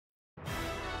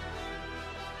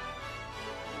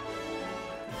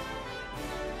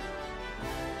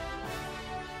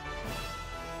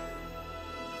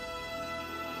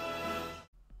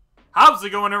How's it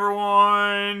going,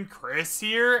 everyone? Chris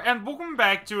here, and welcome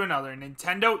back to another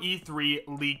Nintendo E3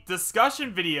 leak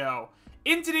discussion video.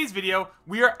 In today's video,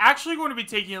 we are actually going to be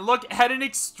taking a look at an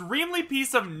extremely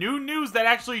piece of new news that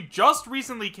actually just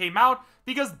recently came out,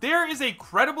 because there is a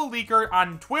credible leaker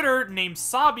on Twitter named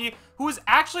Sabi who has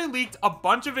actually leaked a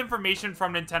bunch of information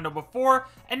from Nintendo before,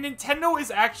 and Nintendo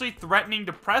is actually threatening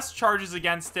to press charges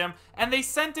against him, and they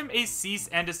sent him a cease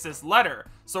and desist letter.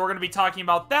 So we're going to be talking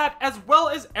about that, as well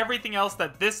as everything else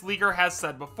that this leaker has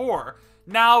said before.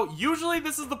 Now, usually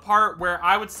this is the part where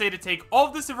I would say to take all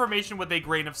of this information with a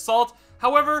grain of salt.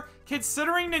 However,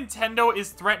 considering Nintendo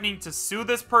is threatening to sue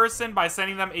this person by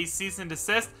sending them a cease and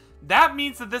desist, that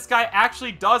means that this guy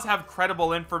actually does have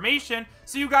credible information,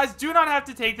 so you guys do not have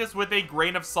to take this with a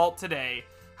grain of salt today.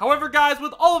 However, guys,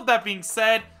 with all of that being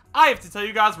said, I have to tell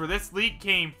you guys where this leak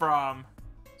came from.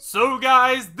 So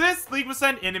guys, this leak was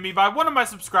sent in to me by one of my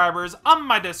subscribers on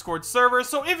my Discord server,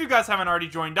 so if you guys haven't already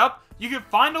joined up, you can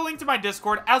find a link to my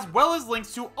Discord as well as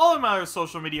links to all of my other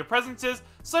social media presences,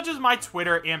 such as my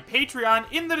Twitter and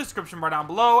Patreon in the description bar down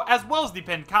below, as well as the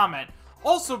pinned comment.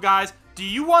 Also guys, do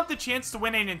you want the chance to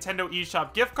win a Nintendo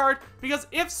eShop gift card? Because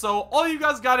if so, all you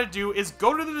guys gotta do is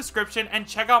go to the description and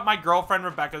check out my girlfriend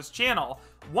Rebecca's channel.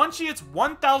 Once she hits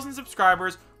 1,000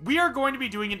 subscribers, we are going to be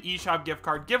doing an eShop gift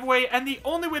card giveaway, and the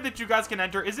only way that you guys can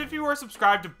enter is if you are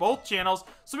subscribed to both channels,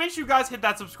 so make sure you guys hit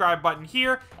that subscribe button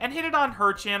here and hit it on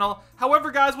her channel.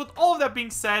 However guys, with all of that being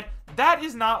said, that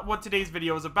is not what today's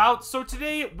video is about. So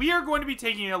today, we are going to be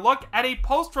taking a look at a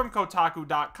post from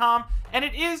Kotaku.com, and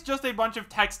it is just a bunch of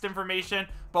text information,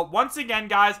 but once again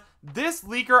guys, this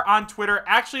leaker on Twitter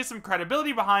actually has some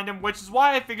credibility behind him, which is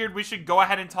why I figured we should go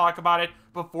ahead and talk about it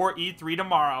before E3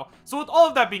 tomorrow. So with all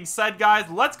of that being said guys,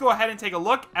 let's go ahead and take a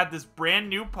look at this brand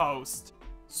new post.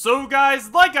 So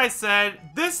guys, like I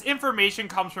said, this information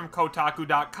comes from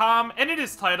Kotaku.com, and it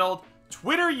is titled,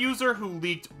 "Twitter user who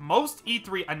leaked most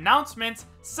E3 announcements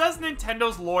says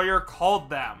Nintendo's lawyer called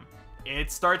them."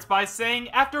 It starts by saying,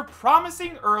 after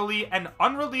promising early and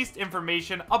unreleased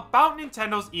information about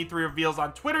Nintendo's E3 reveals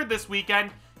on Twitter this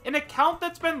weekend, an account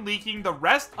that's been leaking the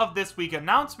rest of this week's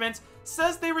announcements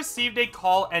says they received a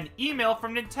call and email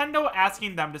from Nintendo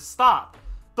asking them to stop.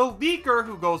 The leaker,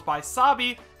 who goes by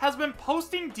Sabi, has been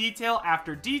posting detail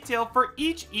after detail for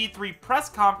each E3 press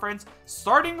conference,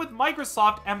 starting with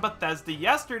Microsoft and Bethesda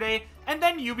yesterday, and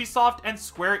then Ubisoft and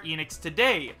Square Enix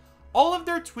today. All of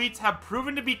their tweets have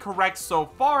proven to be correct so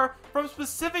far, from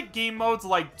specific game modes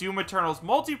like Doom Eternal's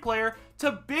multiplayer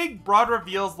to big broad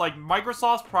reveals like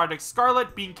Microsoft's Project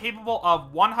Scarlet being capable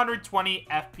of 120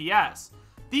 FPS.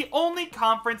 The only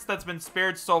conference that's been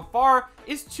spared so far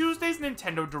is Tuesday's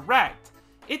Nintendo Direct.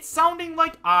 It's sounding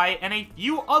like I and a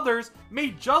few others may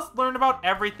just learn about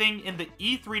everything in the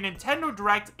E3 Nintendo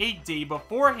Direct a day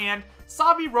beforehand,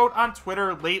 Sabi wrote on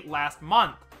Twitter late last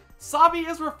month. Sabi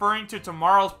is referring to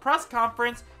tomorrow's press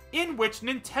conference, in which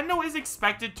Nintendo is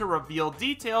expected to reveal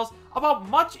details about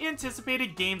much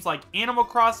anticipated games like Animal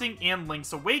Crossing and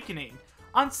Link's Awakening.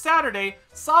 On Saturday,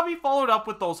 Sabi followed up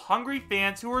with those hungry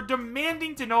fans who are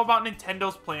demanding to know about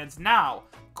Nintendo's plans now.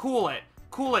 Cool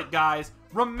it guys.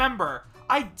 Remember,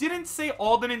 I didn't say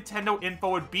all the Nintendo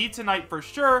info would be tonight for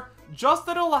sure, just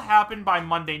that it'll happen by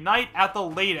Monday night at the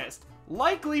latest,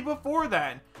 likely before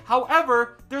then.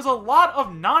 However, there's a lot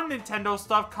of non-Nintendo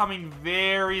stuff coming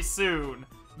very soon.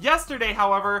 Yesterday,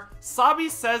 however, Sabi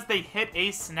says they hit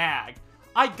a snag.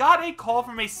 "I got a call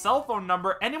from a cell phone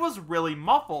number and it was really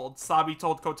muffled," Sabi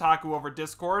told Kotaku over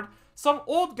Discord. "Some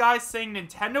old guys saying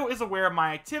Nintendo is aware of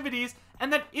my activities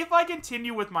and that if I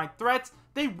continue with my threats,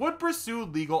 they would pursue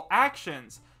legal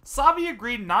actions." Sabi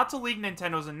agreed not to leak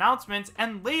Nintendo's announcements,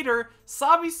 and later,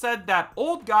 Sabi said that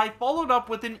old guy followed up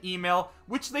with an email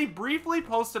which they briefly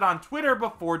posted on Twitter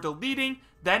before deleting,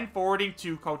 then forwarding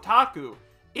to Kotaku.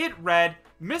 It read,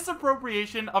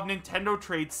 "Misappropriation of Nintendo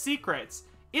trade secrets."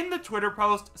 In the Twitter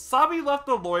post, Sabi left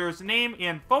the lawyer's name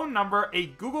and phone number. A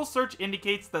Google search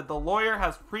indicates that the lawyer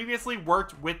has previously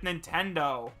worked with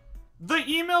Nintendo. The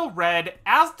email read,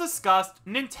 "As discussed,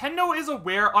 Nintendo is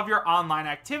aware of your online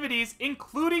activities,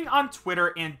 including on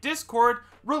Twitter and Discord,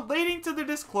 relating to the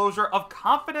disclosure of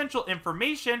confidential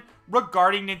information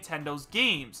regarding Nintendo's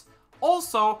games.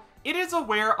 Also, it is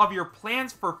aware of your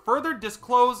plans for further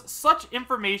disclose such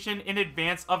information in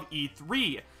advance of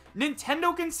E3.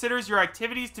 Nintendo considers your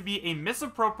activities to be a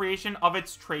misappropriation of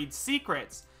its trade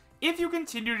secrets. If you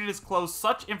continue to disclose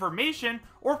such information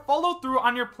or follow through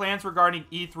on your plans regarding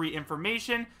E3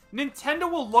 information, Nintendo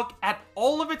will look at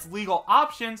all of its legal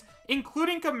options,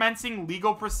 including commencing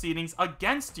legal proceedings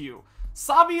against you."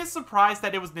 Sabi is surprised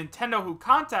that it was Nintendo who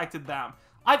contacted them.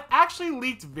 "I've actually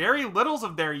leaked very little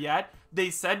of theirs yet. they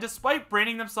said, despite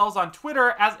branding themselves on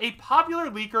Twitter as a popular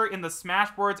leaker in the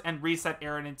Smashboards and Reset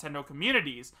era Nintendo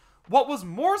communities. What was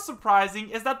more surprising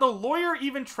is that the lawyer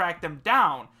even tracked them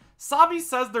down. Sabi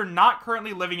says they're not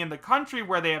currently living in the country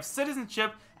where they have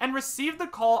citizenship and received the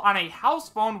call on a house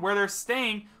phone where they're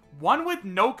staying, one with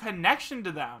no connection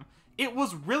to them. It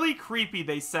was really creepy,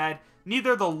 they said.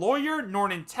 Neither the lawyer nor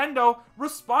Nintendo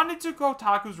responded to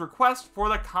Kotaku's request for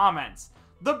the comments.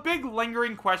 The big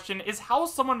lingering question is how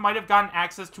someone might have gotten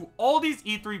access to all these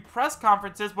E3 press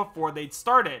conferences before they'd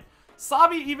started.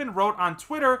 Sabi even wrote on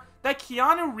Twitter that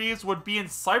Keanu Reeves would be in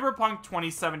Cyberpunk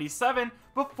 2077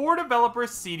 before developer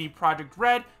CD Projekt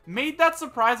Red made that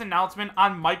surprise announcement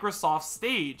on Microsoft's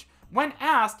stage. When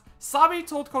asked, Sabi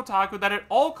told Kotaku that it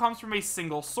all comes from a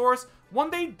single source, one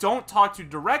they don't talk to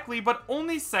directly but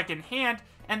only secondhand,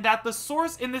 and that the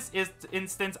source in this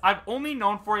instance I've only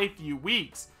known for a few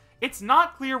weeks. It's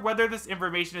not clear whether this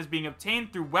information is being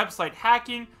obtained through website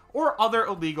hacking or other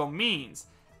illegal means.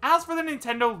 As for the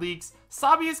Nintendo leaks,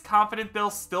 Sabi is confident they'll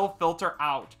still filter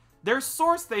out. Their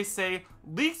source, they say,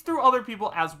 leaks through other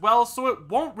people as well, so it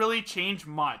won't really change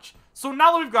much. So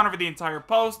now that we've gone over the entire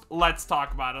post, let's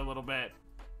talk about it a little bit.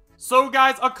 So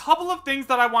guys, a couple of things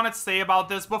that I want to say about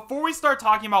this before we start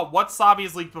talking about what Sabi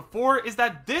has leaked before is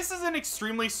that this is an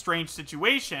extremely strange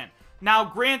situation. Now,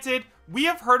 granted, we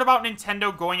have heard about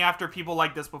Nintendo going after people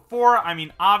like this before. I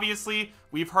mean, obviously,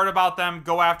 we've heard about them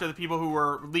go after the people who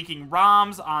were leaking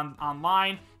ROMs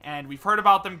online, and we've heard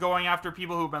about them going after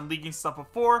people who've been leaking stuff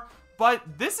before, but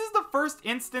this is the first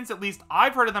instance, at least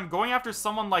I've heard of them going after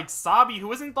someone like Sabi,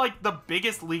 who isn't like the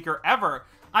biggest leaker ever.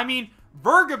 I mean,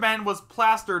 Vergaben was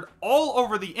plastered all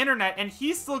over the internet, and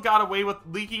he still got away with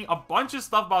leaking a bunch of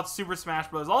stuff about Super Smash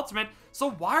Bros. Ultimate,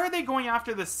 so why are they going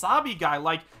after this Sabi guy?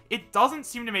 Like, it doesn't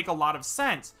seem to make a lot of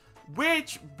sense.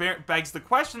 Which begs the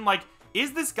question, like,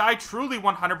 is this guy truly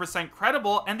 100%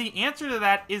 credible? And the answer to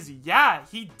that is yeah,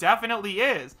 he definitely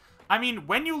is. I mean,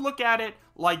 when you look at it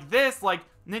like this, like,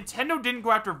 Nintendo didn't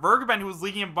go after Vergaben, who was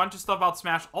leaking a bunch of stuff about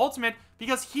Smash Ultimate,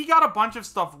 because he got a bunch of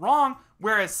stuff wrong,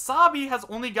 whereas Sabi has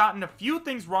only gotten a few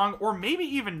things wrong, or maybe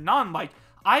even none. Like,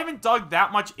 I haven't dug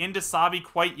that much into Sabi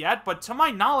quite yet, but to my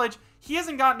knowledge, he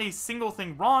hasn't gotten a single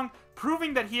thing wrong,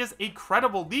 proving that he is a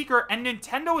credible leaker, and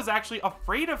Nintendo is actually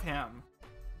afraid of him.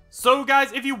 So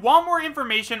guys, if you want more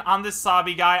information on this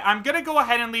Sabi guy, I'm gonna go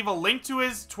ahead and leave a link to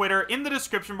his Twitter in the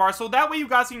description bar, so that way you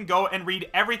guys can go and read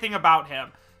everything about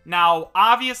him. Now,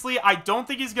 obviously, I don't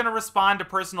think he's going to respond to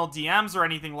personal DMs or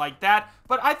anything like that,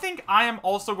 but I think I am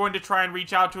also going to try and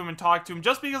reach out to him and talk to him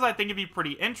just because I think it'd be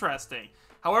pretty interesting.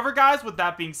 However, guys, with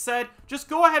that being said, just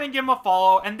go ahead and give him a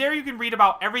follow, and there you can read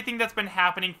about everything that's been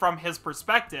happening from his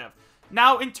perspective.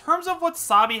 Now, in terms of what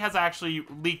Sabi has actually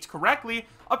leaked correctly,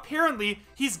 apparently,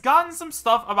 he's gotten some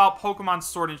stuff about Pokemon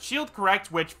Sword and Shield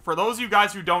correct, which, for those of you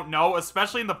guys who don't know,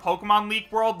 especially in the Pokemon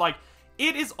leak world, like,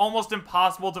 it is almost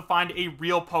impossible to find a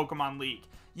real Pokemon leak.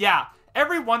 Yeah,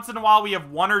 every once in a while we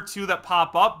have one or two that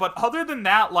pop up, but other than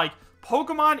that, like,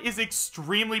 Pokemon is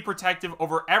extremely protective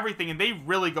over everything, and they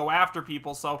really go after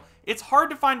people, so it's hard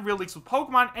to find real leaks with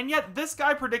Pokemon, and yet this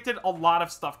guy predicted a lot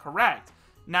of stuff correct.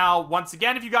 Now, once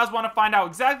again, if you guys want to find out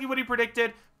exactly what he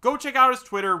predicted, go check out his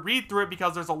Twitter, read through it,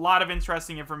 because there's a lot of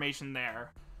interesting information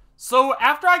there. So,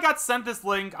 after I got sent this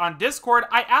link on Discord,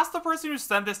 I asked the person who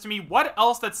sent this to me what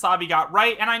else that Sabi got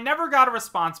right, and I never got a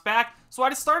response back, so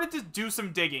I started to do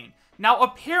some digging. Now,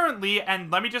 apparently, and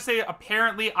let me just say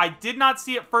apparently, I did not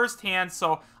see it firsthand,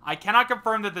 so I cannot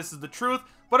confirm that this is the truth,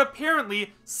 but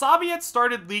apparently, Sabi had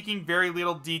started leaking very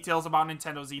little details about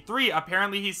Nintendo's E3.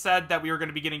 Apparently, he said that we were going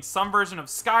to be getting some version of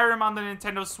Skyrim on the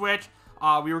Nintendo Switch.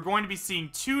 We were going to be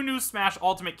seeing 2 new Smash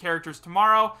Ultimate characters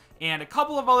tomorrow, and a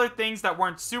couple of other things that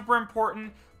weren't super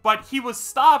important, but he was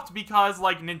stopped because,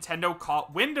 like, Nintendo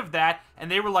caught wind of that, and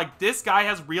they were like, this guy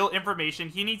has real information,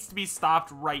 he needs to be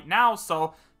stopped right now,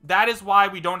 so that is why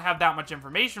we don't have that much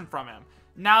information from him.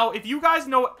 Now, if you guys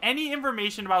know any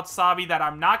information about Sabi that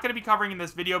I'm not going to be covering in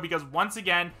this video, because once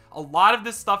again, a lot of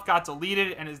this stuff got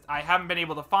deleted and I haven't been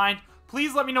able to find,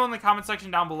 please let me know in the comment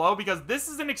section down below, because this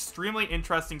is an extremely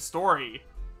interesting story.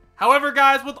 However,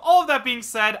 guys, with all of that being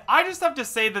said, I just have to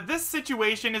say that this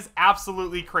situation is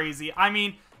absolutely crazy. I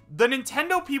mean, the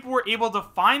Nintendo people were able to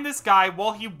find this guy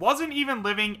while he wasn't even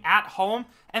living at home,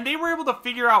 and they were able to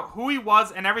figure out who he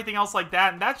was and everything else like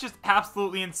that, and that's just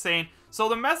absolutely insane. So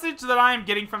the message that I am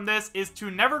getting from this is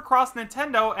to never cross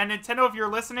Nintendo, and Nintendo, if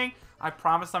you're listening, I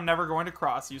promise I'm never going to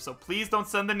cross you, so please don't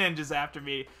send the ninjas after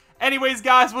me. Anyways,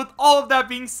 guys, with all of that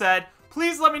being said,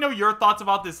 please let me know your thoughts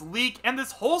about this leak and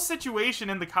this whole situation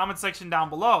in the comment section down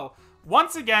below.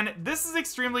 Once again, this is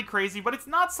extremely crazy, but it's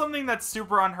not something that's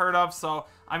super unheard of, so,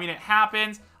 I mean, it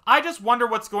happens. I just wonder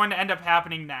what's going to end up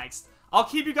happening next. I'll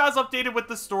keep you guys updated with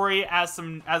the story as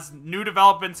new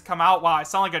developments come out. Wow, I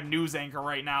sound like a news anchor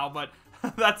right now, but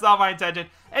that's not my intention.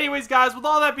 Anyways, guys, with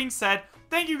all that being said,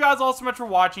 thank you guys all so much for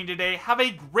watching today. Have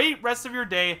a great rest of your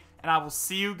day, and I will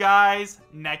see you guys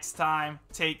next time.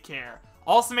 Take care.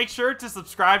 Also, make sure to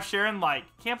subscribe, share, and like.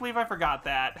 Can't believe I forgot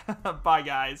that. Bye,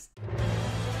 guys.